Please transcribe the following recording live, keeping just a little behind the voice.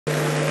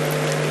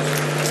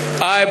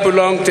I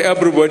belong to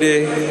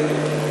everybody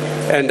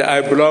and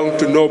I belong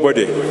to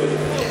nobody.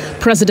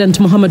 President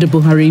Muhammadu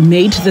Buhari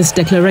made this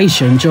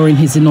declaration during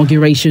his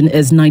inauguration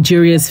as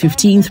Nigeria's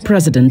 15th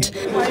president.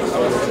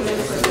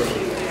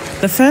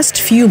 The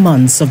first few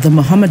months of the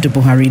Muhammadu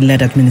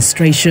Buhari-led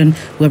administration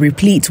were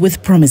replete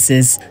with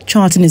promises,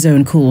 charting his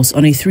own course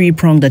on a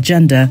three-pronged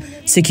agenda: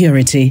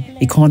 security,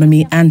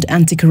 economy and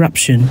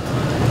anti-corruption.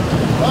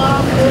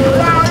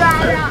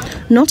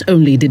 Not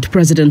only did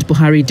President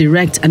Buhari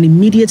direct an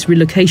immediate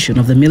relocation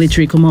of the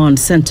military command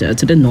center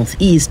to the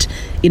northeast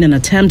in an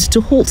attempt to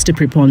halt the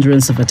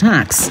preponderance of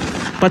attacks,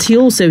 but he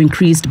also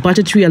increased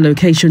budgetary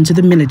allocation to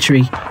the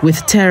military.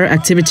 With terror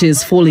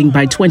activities falling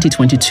by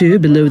 2022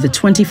 below the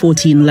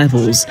 2014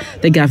 levels,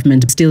 the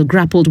government still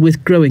grappled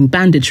with growing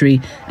banditry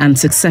and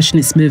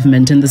secessionist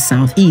movement in the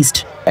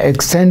southeast. I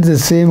extend the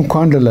same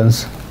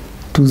condolence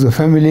to the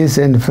families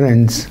and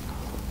friends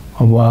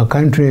of our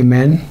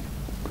countrymen,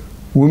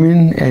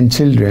 women and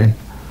children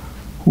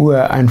who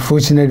are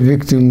unfortunate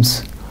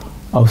victims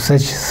of such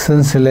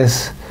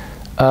senseless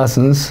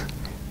arsons,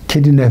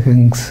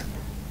 kidnappings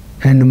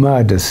and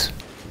murders.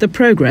 The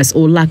progress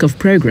or lack of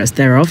progress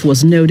thereof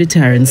was no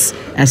deterrence,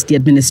 as the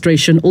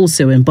administration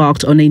also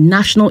embarked on a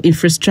national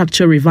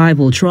infrastructure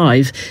revival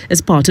drive as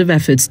part of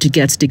efforts to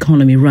get the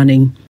economy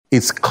running.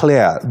 It's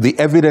clear, the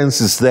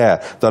evidence is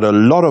there that a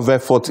lot of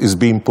effort is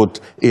being put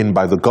in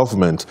by the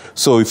government.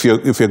 So if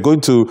you're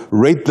going to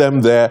rate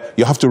them there,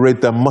 you have to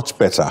rate them much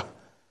better,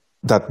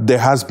 that there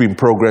has been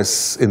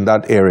progress in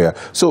that area.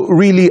 So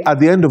really, at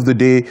the end of the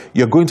day,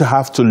 you're going to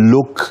have to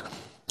look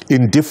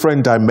in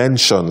different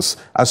dimensions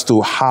as to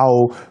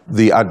how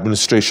the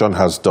administration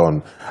has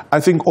done. I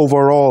think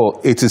overall,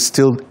 it is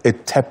still a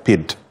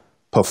tepid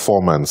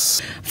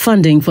performance.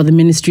 Funding for the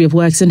Ministry of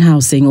Works and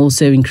Housing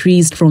also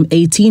increased from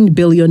 18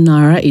 billion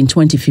naira in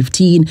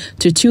 2015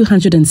 to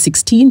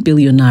 216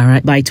 billion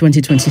naira by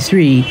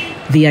 2023.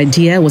 The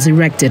idea was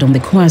erected on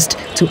the quest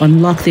to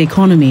unlock the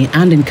economy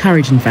and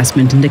encourage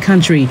investment in the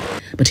country.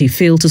 But he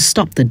failed to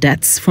stop the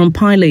debts from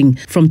piling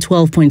from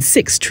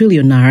 12.6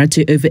 trillion naira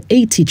to over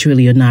 80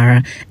 trillion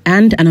naira,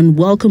 and an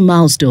unwelcome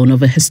milestone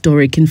of a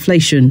historic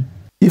inflation.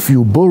 If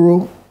you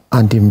borrow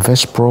and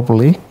invest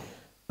properly,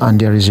 and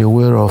there is a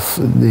way of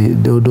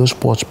those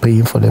ports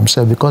paying for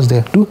themselves, because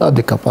they do have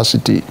the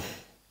capacity.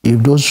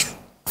 If those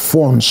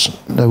funds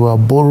that were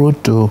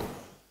borrowed to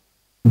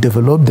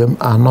develop them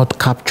are not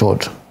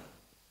captured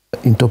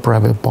into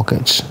private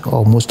pockets,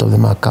 or most of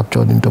them are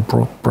captured into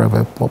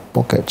private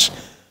pockets.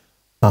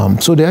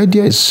 So the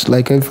idea is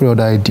like every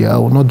other idea. I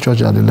will not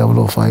judge at the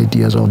level of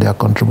ideas or their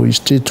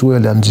contribution. Still too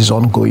early and it's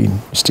ongoing.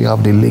 We still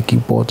have the Lekki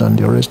port and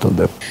the rest of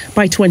them.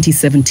 By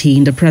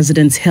 2017, the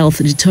president's health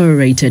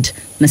deteriorated,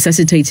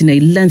 necessitating a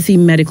lengthy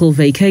medical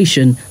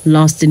vacation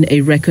lasting a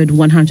record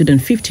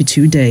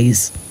 152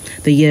 days.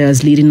 The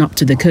years leading up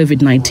to the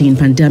COVID-19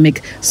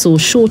 pandemic saw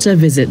shorter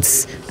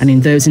visits, and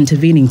in those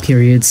intervening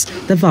periods,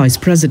 the vice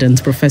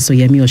president, Professor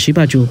Yemi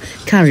Osinbajo,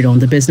 carried on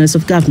the business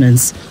of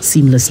governance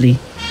seamlessly.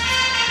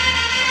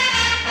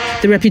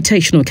 The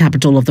reputational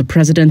capital of the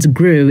president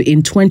grew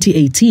in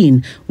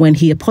 2018 when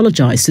he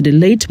apologized to the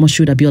late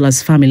Moshood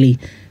Abiola's family,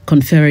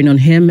 conferring on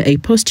him a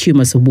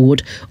posthumous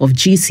award of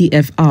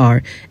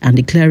GCFR and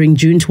declaring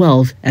June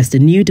 12 as the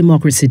New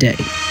Democracy Day.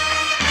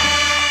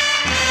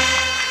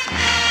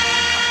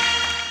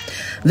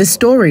 The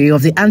story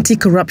of the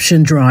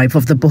anti-corruption drive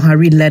of the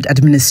Buhari-led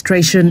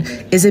administration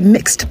is a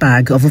mixed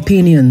bag of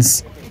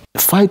opinions.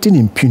 Fighting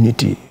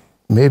impunity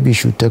maybe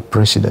should take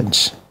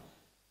precedence.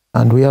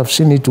 And we have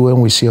seen it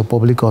when we see a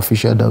public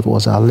official that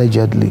was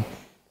allegedly,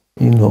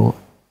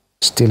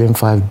 stealing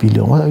 5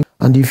 billion.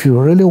 And if you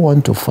really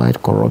want to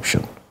fight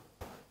corruption,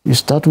 you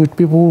start with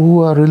people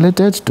who are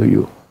related to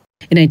you.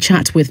 In a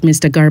chat with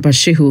Mr. Garba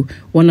Shehu,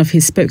 one of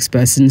his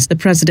spokespersons, the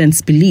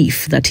president's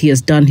belief that he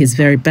has done his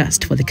very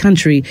best for the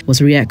country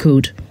was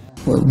re-echoed.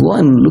 Well, go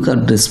and look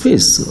at the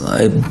space.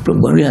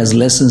 Buhari has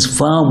licensed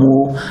far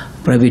more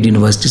private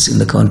universities in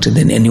the country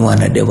than anyone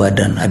had ever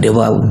done, had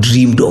ever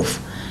dreamed of.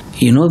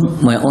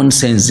 My own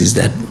sense is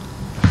that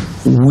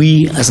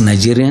we as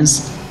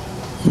Nigerians,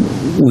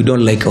 we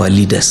don't like our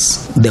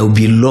leaders. There will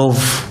be love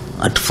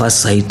at first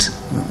sight.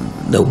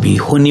 There will be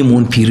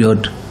honeymoon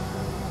period.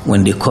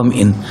 When they come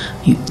in,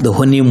 the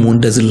honeymoon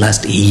doesn't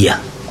last a year.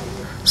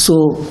 So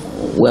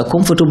we are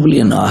comfortable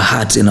in our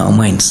hearts, in our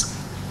minds.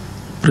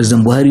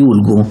 President Buhari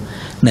will go.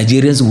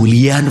 Nigerians will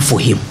yearn for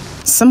him.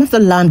 Some of the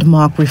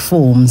landmark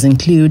reforms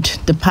include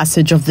the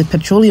passage of the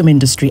Petroleum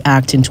Industry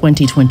Act in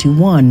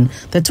 2021,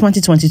 the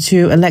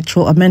 2022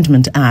 Electoral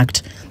Amendment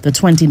Act, the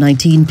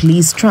 2019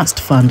 Police Trust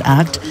Fund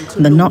Act,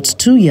 and the Not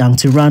Too Young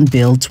to Run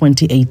Bill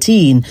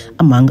 2018,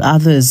 among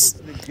others.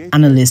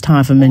 Analysts,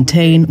 however,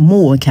 maintain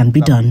more can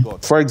be done.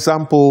 For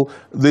example,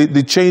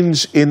 the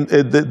change in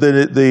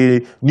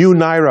the new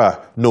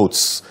Naira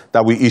notes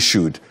that we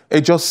issued,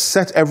 it just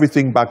set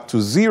everything back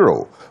to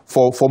zero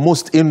for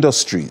most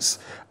industries.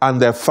 And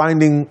they're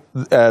finding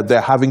they're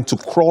having to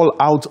crawl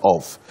out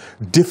of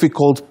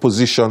difficult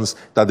positions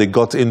that they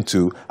got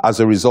into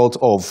as a result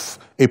of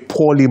a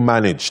poorly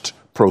managed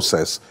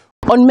process.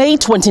 On May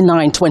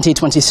 29,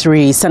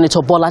 2023, Senator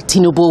Bola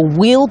Tinubu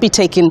will be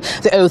taking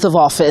the oath of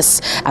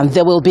office, and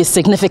there will be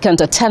significant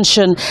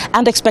attention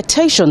and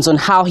expectations on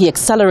how he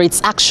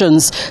accelerates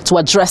actions to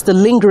address the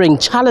lingering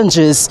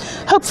challenges,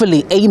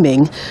 hopefully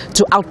aiming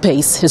to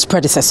outpace his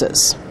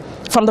predecessors.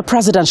 From the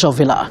presidential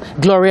villa,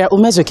 Gloria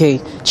Umezuke,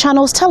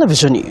 Channels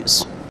Television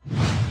News.